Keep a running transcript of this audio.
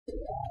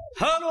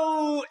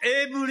Hello,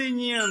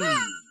 everyone.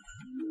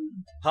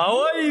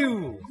 How are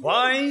you?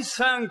 Fine,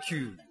 thank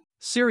you.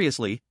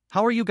 Seriously,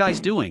 how are you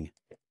guys doing?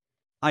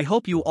 I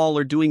hope you all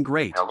are doing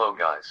great. Hello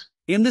guys.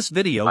 In this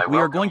video, we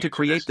are going to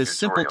create this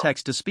simple tutorial.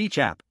 text-to-speech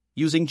app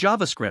using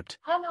JavaScript.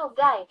 Hello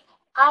guys,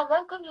 I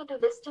welcome you to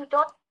this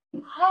tutorial.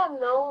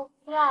 Hello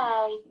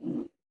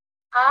guys,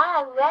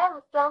 I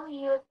welcome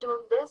you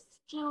to this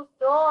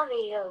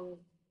tutorial.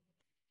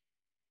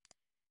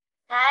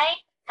 は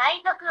い、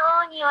海賊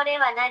王に俺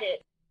はな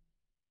る。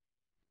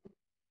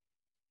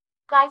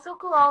海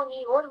賊王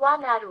に俺は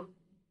なる。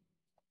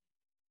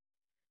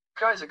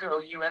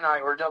Kaizaku UNI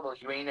or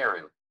WA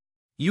Naru.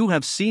 You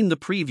have seen the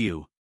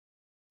preview.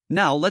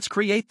 Now let's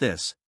create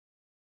this.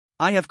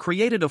 I have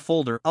created a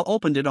folder. I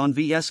opened it on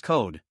VS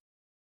Code.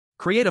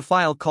 Create a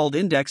file called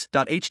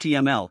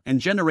index.html and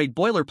generate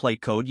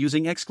boilerplate code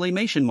using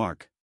exclamation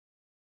mark.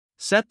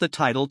 Set the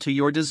title to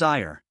your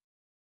desire.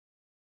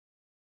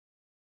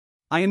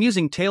 I am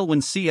using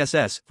Tailwind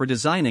CSS for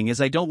designing as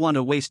I don't want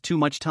to waste too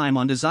much time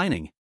on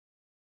designing.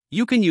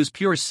 You can use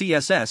pure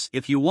CSS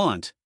if you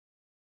want.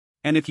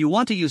 And if you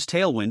want to use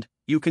Tailwind,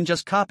 you can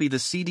just copy the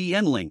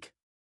CDN link.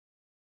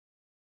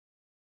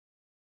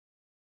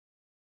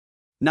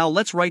 Now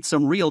let's write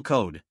some real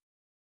code.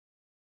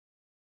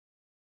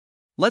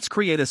 Let's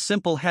create a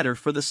simple header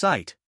for the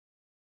site.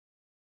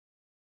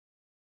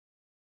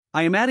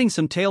 I am adding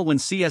some Tailwind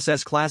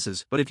CSS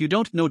classes, but if you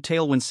don't know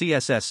Tailwind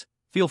CSS,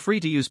 feel free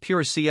to use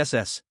pure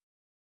CSS.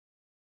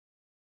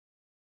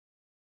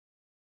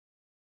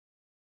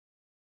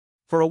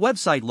 For a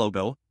website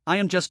logo, I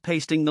am just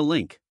pasting the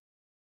link.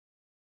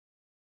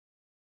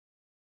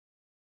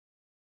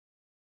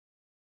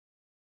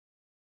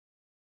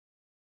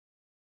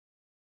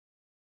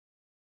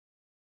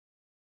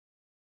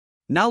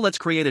 Now let's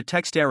create a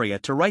text area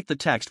to write the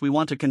text we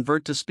want to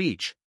convert to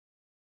speech.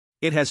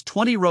 It has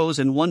 20 rows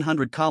and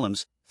 100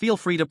 columns, feel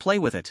free to play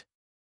with it.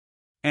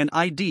 An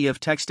ID of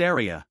text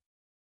area.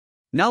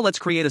 Now let's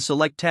create a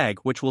select tag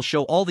which will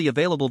show all the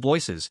available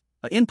voices,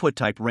 an input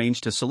type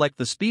range to select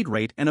the speed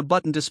rate and a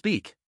button to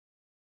speak.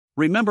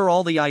 Remember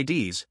all the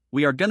IDs,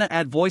 we are gonna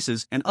add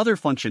voices and other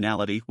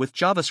functionality with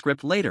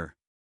JavaScript later.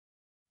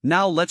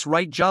 Now let's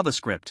write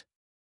JavaScript.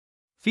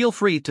 Feel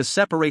free to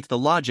separate the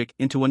logic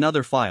into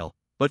another file,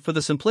 but for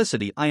the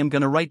simplicity I am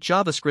gonna write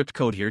JavaScript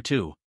code here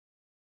too.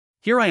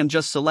 Here I am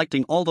just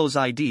selecting all those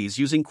IDs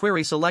using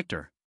query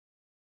selector.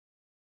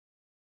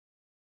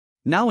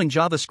 Now in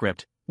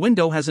JavaScript,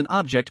 window has an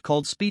object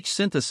called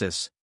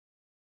SpeechSynthesis.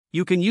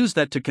 You can use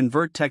that to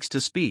convert text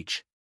to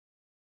speech.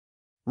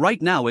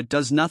 Right now it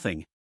does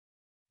nothing.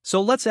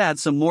 So let's add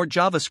some more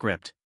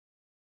JavaScript.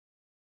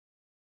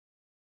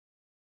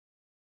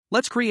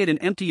 Let's create an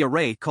empty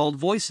array called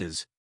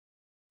voices.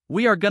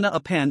 We are gonna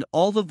append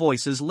all the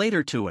voices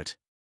later to it.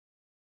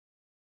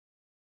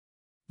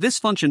 This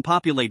function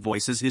populate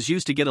voices is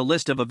used to get a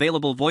list of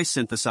available voice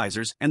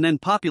synthesizers and then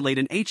populate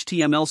an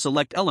HTML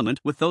select element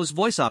with those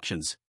voice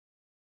options.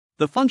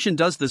 The function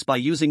does this by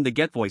using the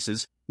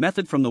getVoices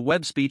method from the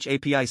web speech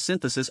API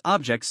synthesis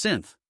object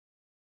synth.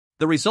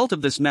 The result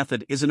of this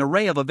method is an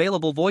array of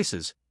available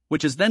voices,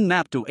 which is then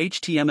mapped to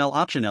HTML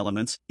option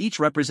elements, each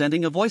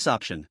representing a voice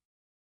option.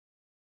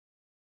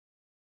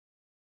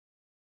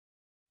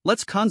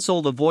 Let's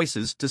console the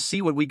voices to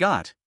see what we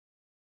got.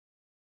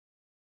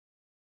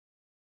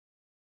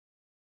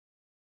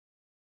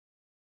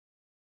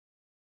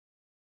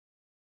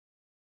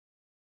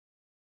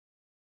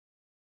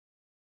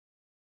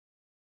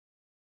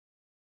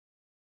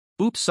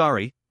 Oops,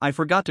 sorry, I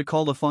forgot to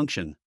call the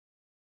function.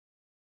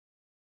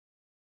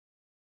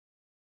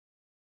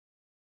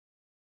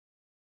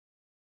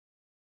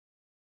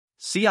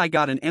 See, I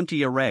got an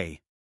empty array.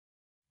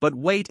 But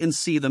wait and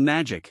see the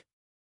magic.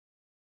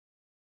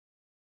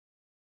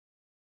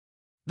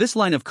 This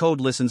line of code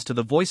listens to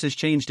the voices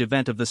changed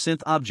event of the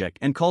synth object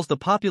and calls the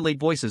populate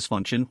voices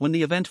function when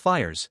the event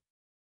fires.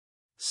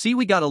 See,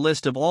 we got a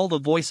list of all the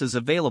voices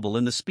available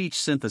in the speech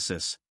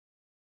synthesis.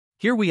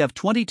 Here we have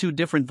 22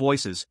 different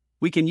voices.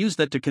 We can use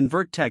that to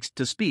convert text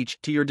to speech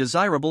to your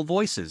desirable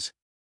voices.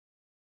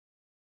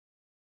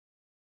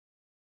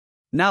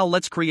 Now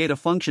let's create a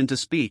function to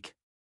speak.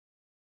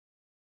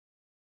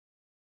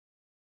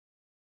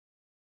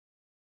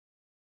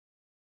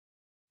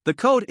 The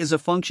code is a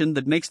function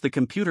that makes the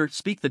computer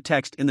speak the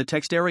text in the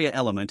textarea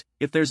element,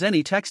 if there's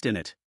any text in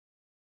it.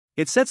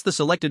 It sets the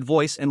selected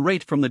voice and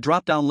rate from the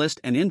drop-down list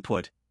and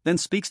input, then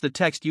speaks the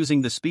text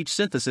using the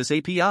SpeechSynthesis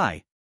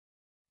API.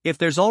 If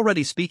there's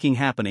already speaking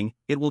happening,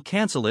 it will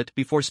cancel it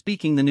before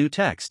speaking the new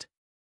text.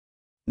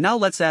 Now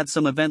let's add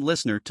some event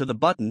listener to the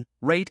button,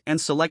 rate and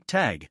select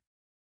tag.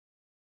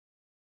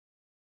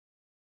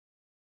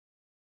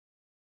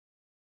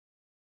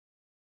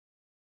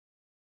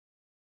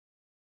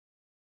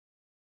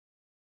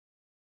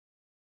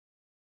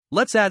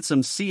 Let's add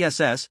some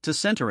CSS to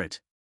center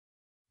it.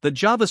 The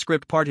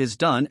JavaScript part is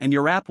done and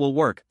your app will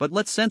work, but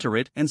let's center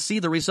it and see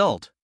the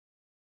result.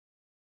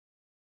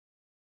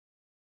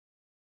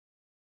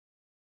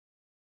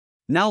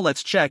 Now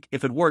let's check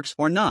if it works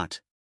or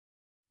not.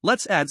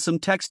 Let's add some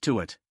text to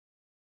it.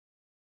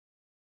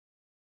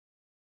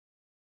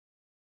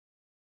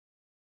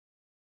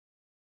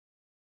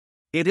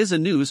 It is a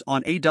news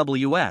on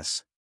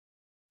AWS.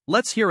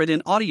 Let's hear it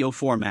in audio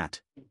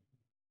format.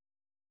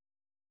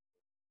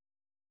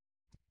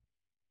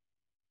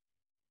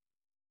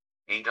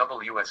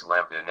 AWS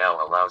Lambda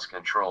now allows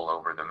control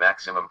over the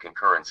maximum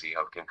concurrency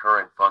of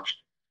concurrent functions.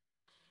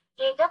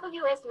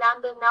 AWS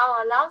Lambda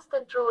now allows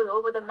control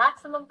over the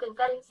maximum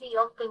concurrency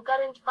of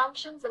concurrent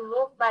functions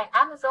invoked by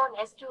Amazon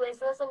S2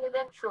 certain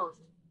event flows.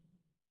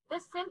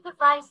 This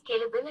simplifies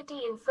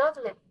scalability in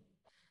servlet.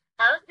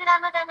 アウスラ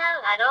ムダナ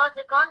ウアロー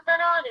ズコント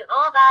ロール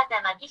オーバー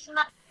ザマキシ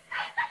マ。アウ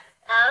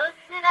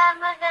スラ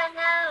ムダ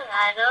ナウ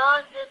ア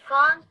ローズコ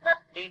ント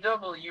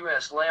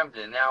AWS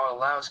Lambda now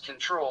allows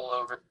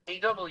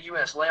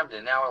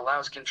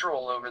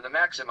control over the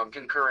maximum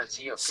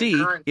concurrency of See,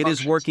 concurrent it is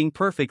functions. working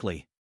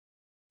perfectly.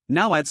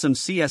 Now add some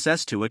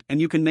CSS to it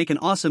and you can make an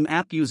awesome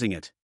app using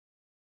it.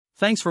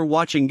 Thanks for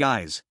watching,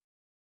 guys.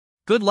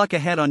 Good luck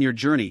ahead on your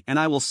journey and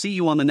I will see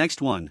you on the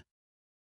next one.